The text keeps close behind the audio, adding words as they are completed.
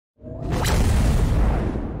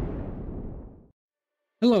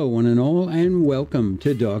Hello, one and all, and welcome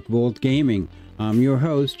to Dark Vault Gaming. I'm your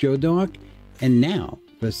host, Joe Dark, and now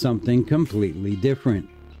for something completely different.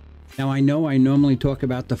 Now, I know I normally talk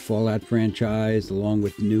about the Fallout franchise along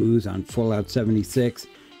with news on Fallout 76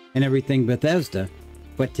 and everything Bethesda,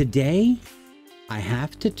 but today I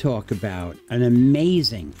have to talk about an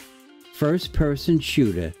amazing first-person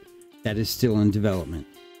shooter that is still in development.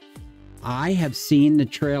 I have seen the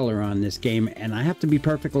trailer on this game, and I have to be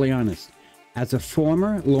perfectly honest. As a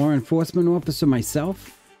former law enforcement officer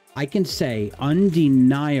myself, I can say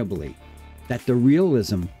undeniably that the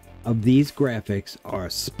realism of these graphics are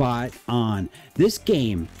spot on. This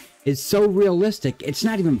game is so realistic, it's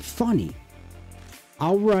not even funny.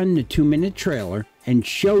 I'll run the 2-minute trailer and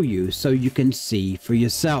show you so you can see for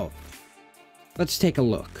yourself. Let's take a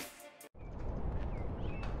look.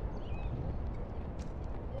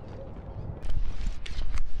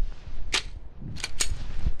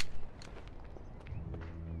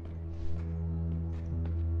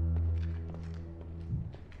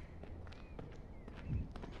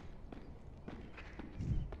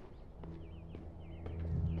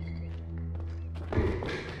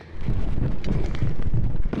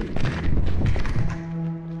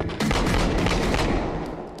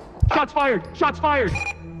 Shots fired! Shots fired!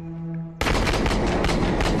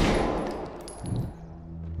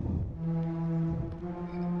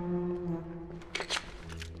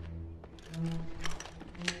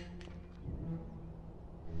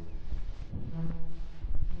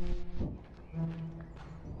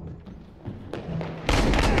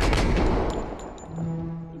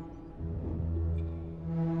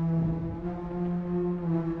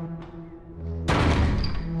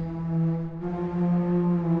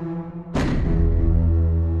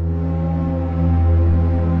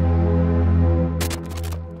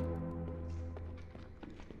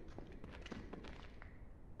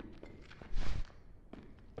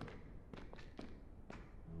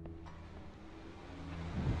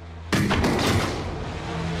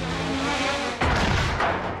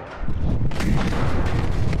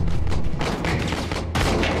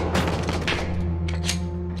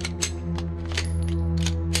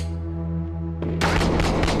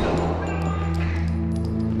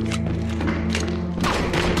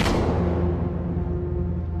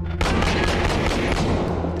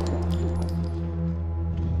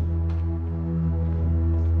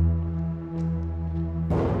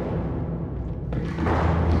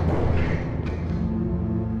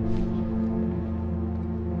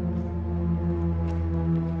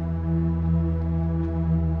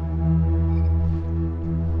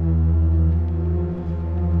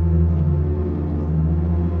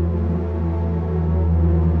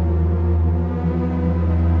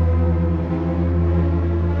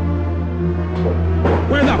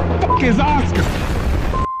 Where the fuck is Oscar?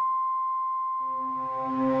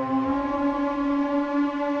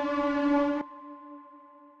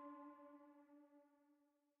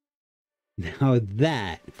 Now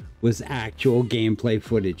that was actual gameplay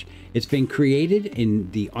footage. It's been created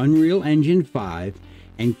in the Unreal Engine 5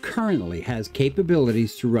 and currently has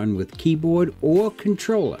capabilities to run with keyboard or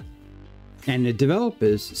controller. And the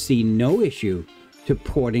developers see no issue to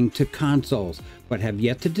porting to consoles, but have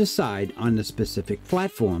yet to decide on the specific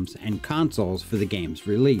platforms and consoles for the game's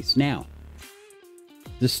release. Now,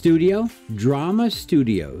 the studio, Drama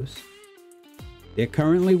Studios, they're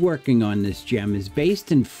currently working on this gem, is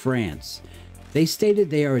based in France. They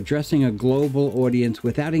stated they are addressing a global audience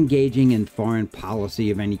without engaging in foreign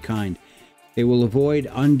policy of any kind. They will avoid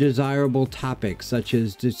undesirable topics such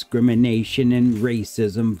as discrimination and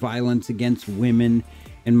racism, violence against women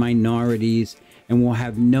and minorities, and will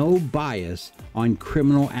have no bias on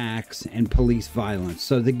criminal acts and police violence.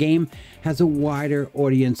 So the game has a wider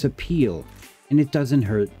audience appeal, and it doesn't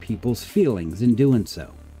hurt people's feelings in doing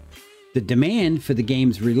so. The demand for the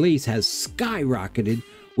game's release has skyrocketed,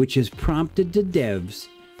 which has prompted the devs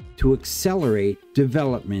to accelerate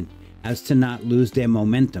development as to not lose their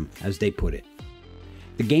momentum, as they put it.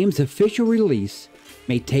 The game's official release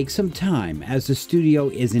may take some time, as the studio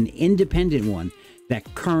is an independent one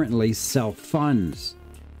that currently self-funds.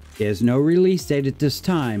 There's no release date at this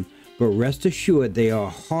time, but rest assured they are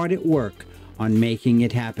hard at work on making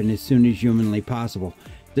it happen as soon as humanly possible.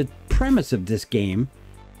 The premise of this game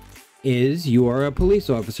is you are a police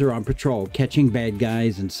officer on patrol, catching bad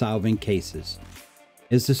guys and solving cases.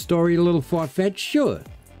 Is the story a little far-fetched? Sure.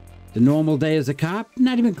 The normal day as a cop?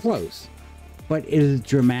 Not even close. But it is a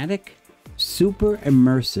dramatic, super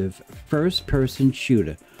immersive first-person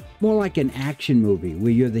shooter, more like an action movie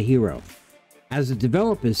where you're the hero. As the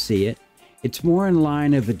developers see it, it's more in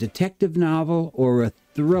line of a detective novel or a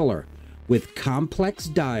thriller with complex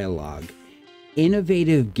dialogue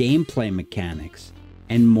innovative gameplay mechanics,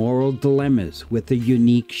 and moral dilemmas with a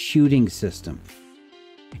unique shooting system.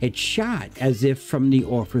 It's shot as if from the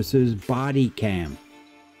officer's body cam.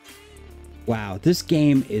 Wow, this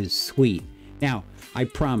game is sweet. Now, I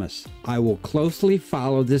promise I will closely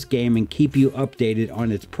follow this game and keep you updated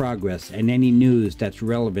on its progress and any news that's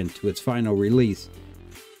relevant to its final release.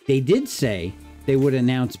 They did say they would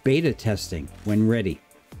announce beta testing when ready,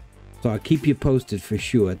 so I'll keep you posted for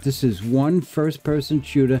sure. This is one first-person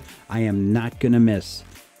shooter I am not gonna miss.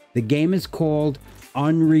 The game is called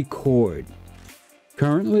Unrecord,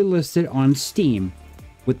 currently listed on Steam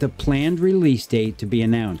with the planned release date to be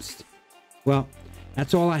announced. Well,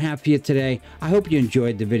 that's all I have for you today. I hope you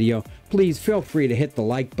enjoyed the video. Please feel free to hit the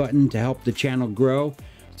like button to help the channel grow.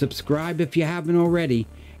 Subscribe if you haven't already.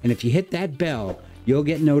 And if you hit that bell, you'll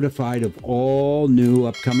get notified of all new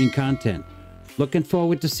upcoming content. Looking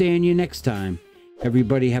forward to seeing you next time.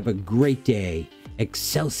 Everybody have a great day.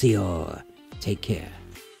 Excelsior. Take care.